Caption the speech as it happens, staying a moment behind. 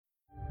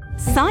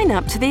Sign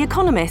up to The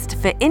Economist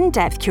for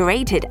in-depth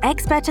curated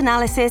expert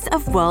analysis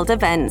of world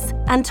events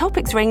and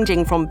topics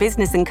ranging from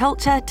business and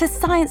culture to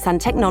science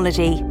and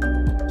technology.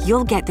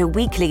 You'll get the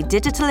weekly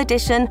digital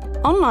edition,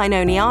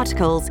 online-only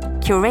articles,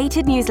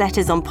 curated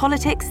newsletters on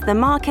politics, the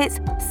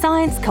markets,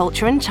 science,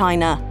 culture and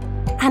China,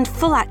 and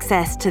full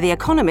access to The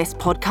Economist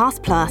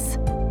Podcast Plus.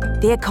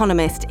 The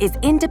Economist is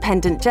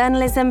independent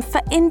journalism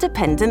for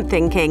independent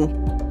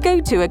thinking.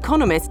 Go to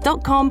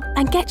economist.com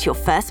and get your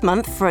first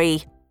month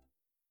free.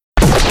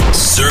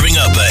 Serving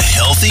up a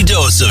healthy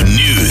dose of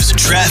news,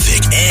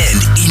 traffic, and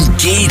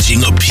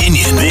engaging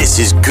opinion. This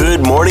is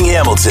Good Morning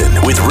Hamilton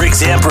with Rick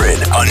Zamperin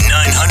on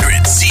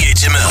 900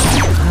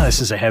 CHML. This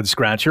is a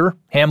head-scratcher.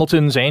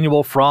 Hamilton's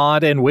annual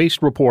fraud and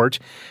waste report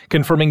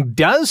confirming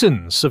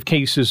dozens of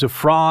cases of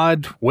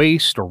fraud,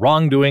 waste, or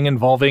wrongdoing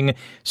involving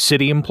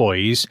city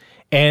employees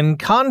and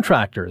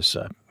contractors.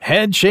 A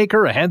head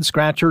shaker, a head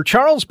scratcher.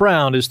 Charles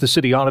Brown is the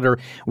city auditor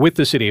with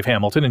the City of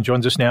Hamilton and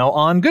joins us now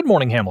on Good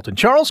Morning Hamilton.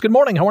 Charles, good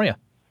morning. How are you?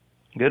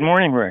 Good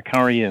morning, Rick. How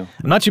are you?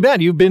 Not too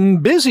bad. You've been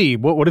busy.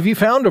 What have you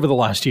found over the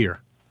last year?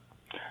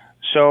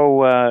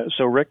 So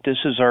Rick, this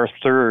is our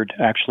third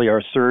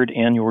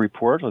annual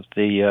report of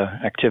the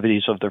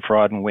activities of the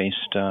Fraud and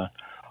Waste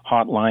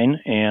Hotline.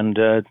 And,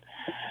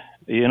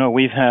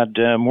 we've had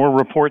more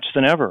reports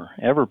than ever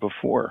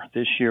before.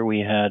 This year we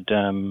had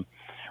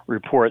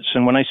reports.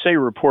 And when I say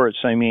reports,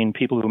 I mean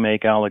people who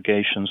make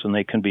allegations, and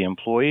they can be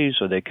employees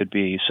or they could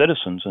be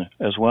citizens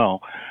as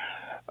well.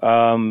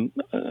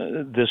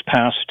 This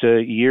past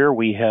year,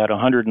 we had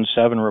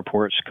 107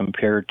 reports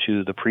compared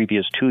to the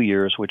previous 2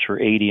 years, which were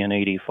 80 and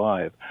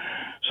 85.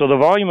 So the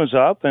volume is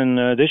up,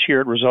 and this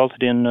year it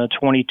resulted in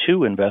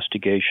 22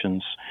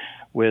 investigations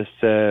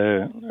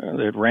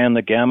that ran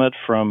the gamut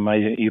from,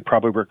 you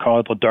probably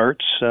recall, the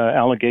darts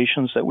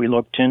allegations that we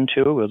looked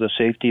into, the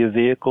safety of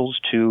vehicles,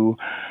 to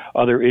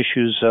other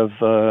issues of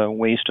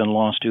waste and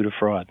loss due to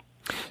fraud.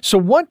 So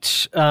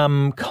what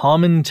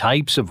common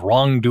types of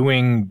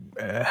wrongdoing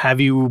have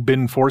you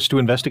been forced to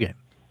investigate?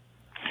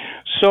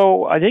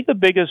 So I think the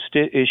biggest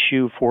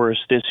issue for us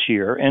this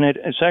year, and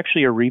it's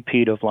actually a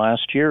repeat of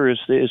last year, is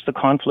the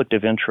conflict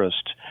of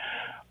interest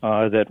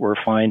that we're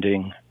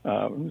finding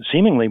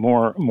seemingly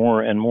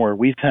more and more.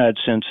 We've had,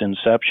 since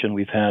inception,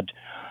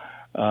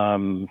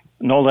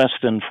 no less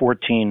than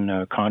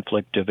 14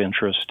 conflict of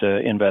interest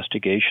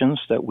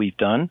investigations that we've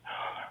done.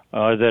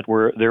 There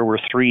were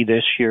 3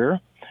 this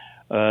year.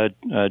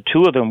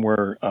 2 of them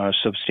were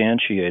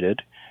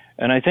substantiated,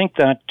 and I think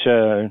that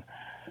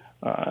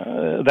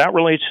that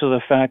relates to the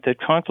fact that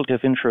conflict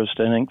of interest,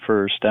 I think,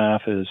 for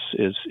staff is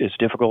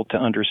difficult to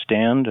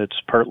understand. It's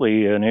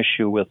partly an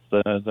issue with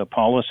the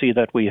policy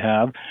that we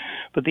have,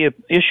 but the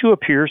issue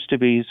appears to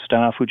be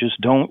staff who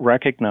just don't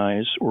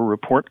recognize or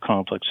report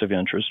conflicts of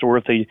interest, or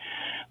if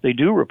they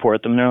do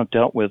report them, they're not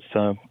dealt with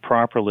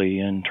properly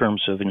in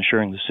terms of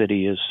ensuring the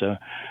city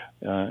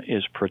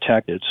is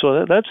protected.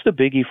 So that's the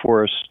biggie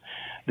for us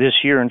this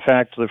year. In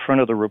fact, the front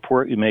of the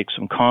report, you make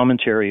some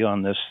commentary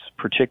on this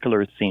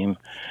particular theme.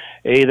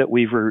 That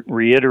we've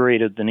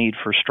reiterated the need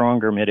for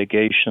stronger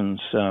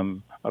mitigations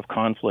of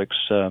conflicts,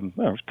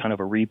 kind of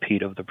a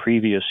repeat of the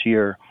previous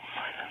year.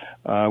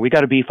 We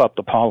got to beef up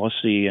the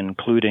policy,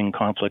 including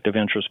conflict of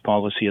interest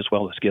policy, as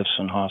well as gifts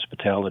and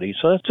hospitality.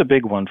 So that's a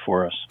big one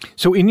for us.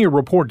 So in your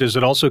report, does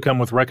it also come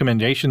with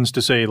recommendations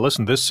to say,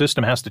 listen, this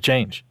system has to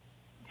change?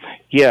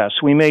 Yes,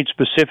 we made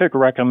specific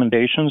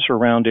recommendations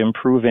around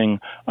improving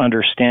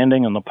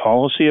understanding and the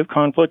policy of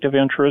conflict of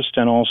interest,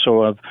 and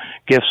also of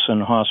gifts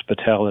and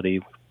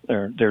hospitality.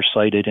 They're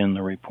cited in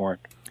the report.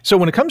 So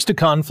when it comes to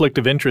conflict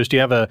of interest, do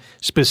you have a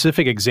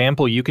specific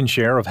example you can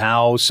share of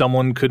how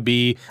someone could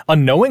be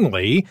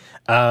unknowingly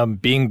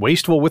being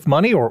wasteful with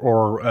money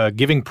or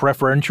giving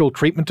preferential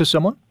treatment to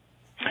someone?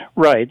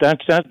 Right.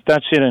 That's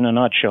it in a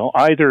nutshell.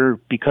 Either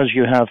because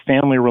you have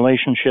family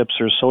relationships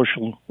or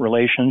social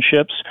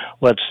relationships,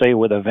 let's say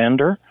with a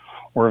vendor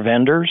or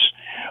vendors,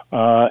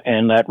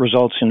 and that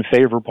results in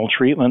favorable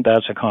treatment,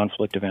 that's a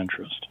conflict of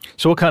interest.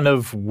 So what kind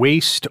of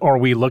waste are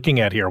we looking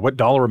at here? What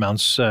dollar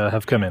amounts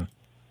have come in?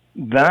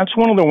 That's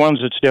one of the ones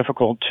that's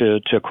difficult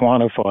to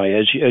quantify.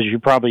 As you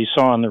probably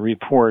saw in the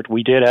report,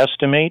 we did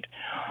estimate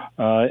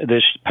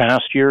this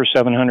past year,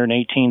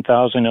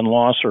 $718,000 in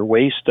loss or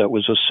waste that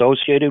was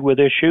associated with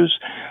issues.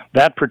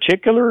 That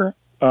particular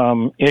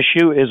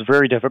issue is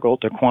very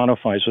difficult to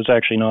quantify, so it's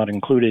actually not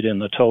included in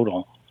the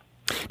total.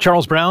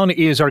 Charles Brown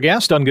is our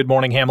guest on Good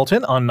Morning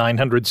Hamilton on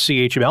 900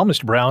 CHML.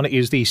 Mr. Brown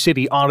is the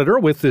city auditor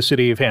with the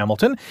City of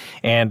Hamilton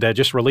and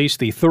just released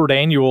the 3rd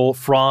annual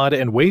fraud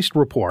and waste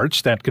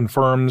reports that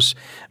confirms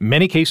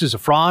many cases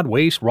of fraud,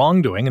 waste,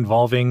 wrongdoing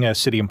involving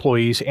city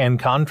employees and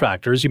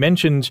contractors. You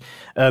mentioned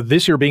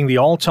this year being the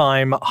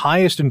all-time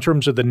highest in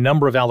terms of the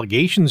number of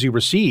allegations you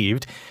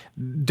received.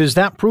 Does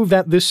that prove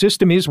that this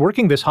system is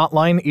working, this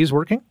hotline is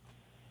working?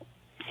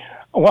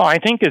 Well, I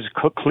think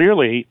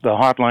clearly the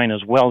hotline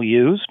is well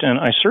used, and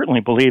I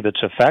certainly believe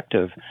it's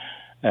effective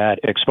at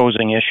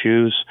exposing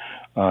issues,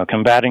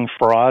 combating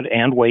fraud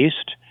and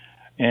waste,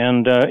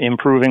 and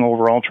improving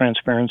overall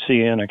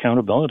transparency and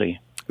accountability.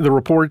 the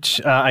report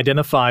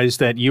identifies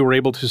that you were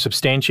able to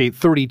substantiate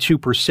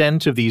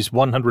 32% of these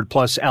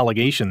 100-plus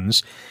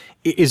allegations.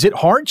 Is it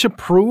hard to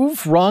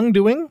prove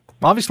wrongdoing?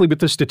 Obviously, with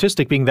the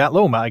statistic being that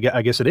low, I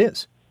guess it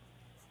is.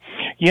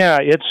 Yeah,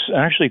 it's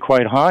actually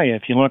quite high.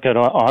 If you look at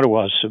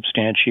Ottawa's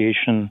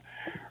substantiation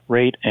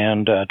rate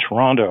and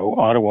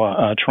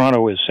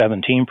Toronto is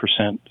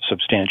 17%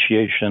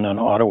 substantiation and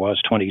Ottawa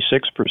is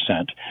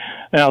 26%.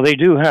 Now, they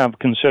do have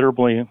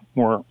considerably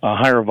more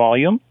higher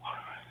volume.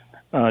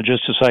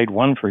 Just to cite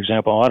one, for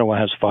example, Ottawa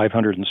has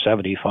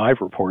 575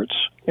 reports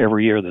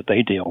every year that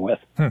they deal with.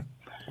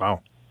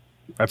 Wow.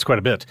 That's quite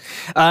a bit.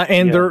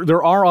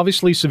 There are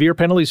obviously severe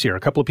penalties here. A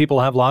couple of people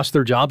have lost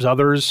their jobs.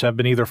 Others have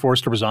been either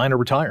forced to resign or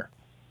retire.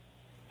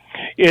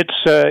 It's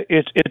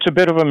a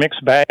bit of a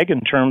mixed bag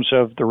in terms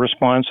of the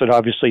response. It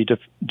obviously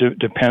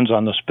depends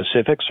on the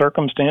specific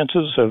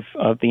circumstances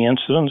of the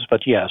incidents.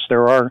 But yes,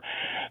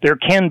 there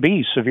can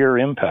be severe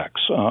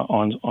impacts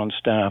on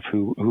staff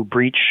who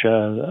breach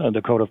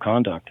the code of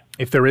conduct.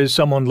 If there is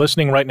someone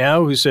listening right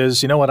now who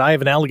says, you know what, I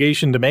have an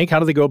allegation to make, how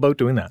do they go about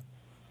doing that?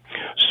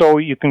 So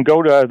you can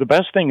the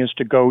best thing is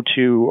to go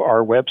to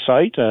our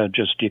website.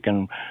 You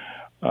can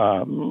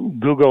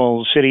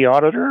Google City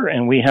Auditor,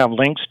 and we have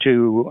links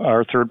to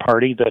our third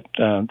party that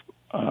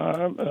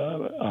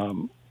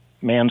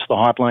mans the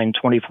hotline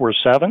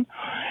 24/7.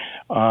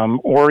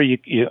 Or you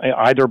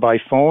either by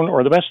phone,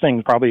 or the best thing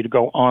is probably to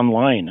go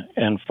online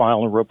and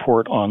file a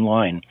report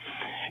online.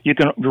 You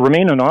can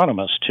remain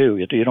anonymous too.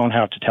 You don't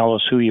have to tell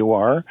us who you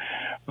are.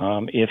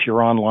 If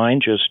you're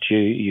online, just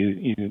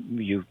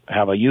you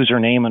have a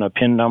username and a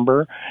PIN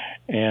number,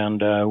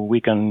 and we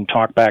can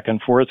talk back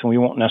and forth, and we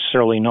won't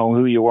necessarily know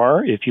who you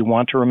are if you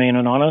want to remain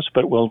anonymous,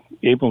 but we'll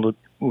be able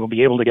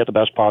to get the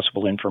best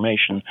possible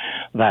information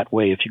that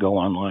way if you go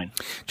online.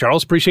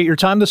 Charles, appreciate your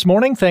time this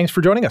morning. Thanks for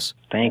joining us.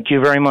 Thank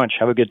you very much.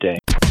 Have a good day.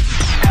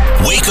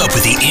 Wake up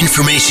with the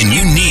information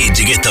you need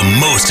to get the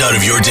most out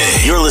of your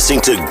day. You're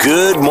listening to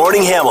Good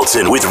Morning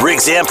Hamilton with Rick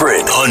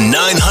Zamperin on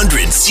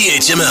 900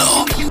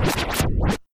 CHML.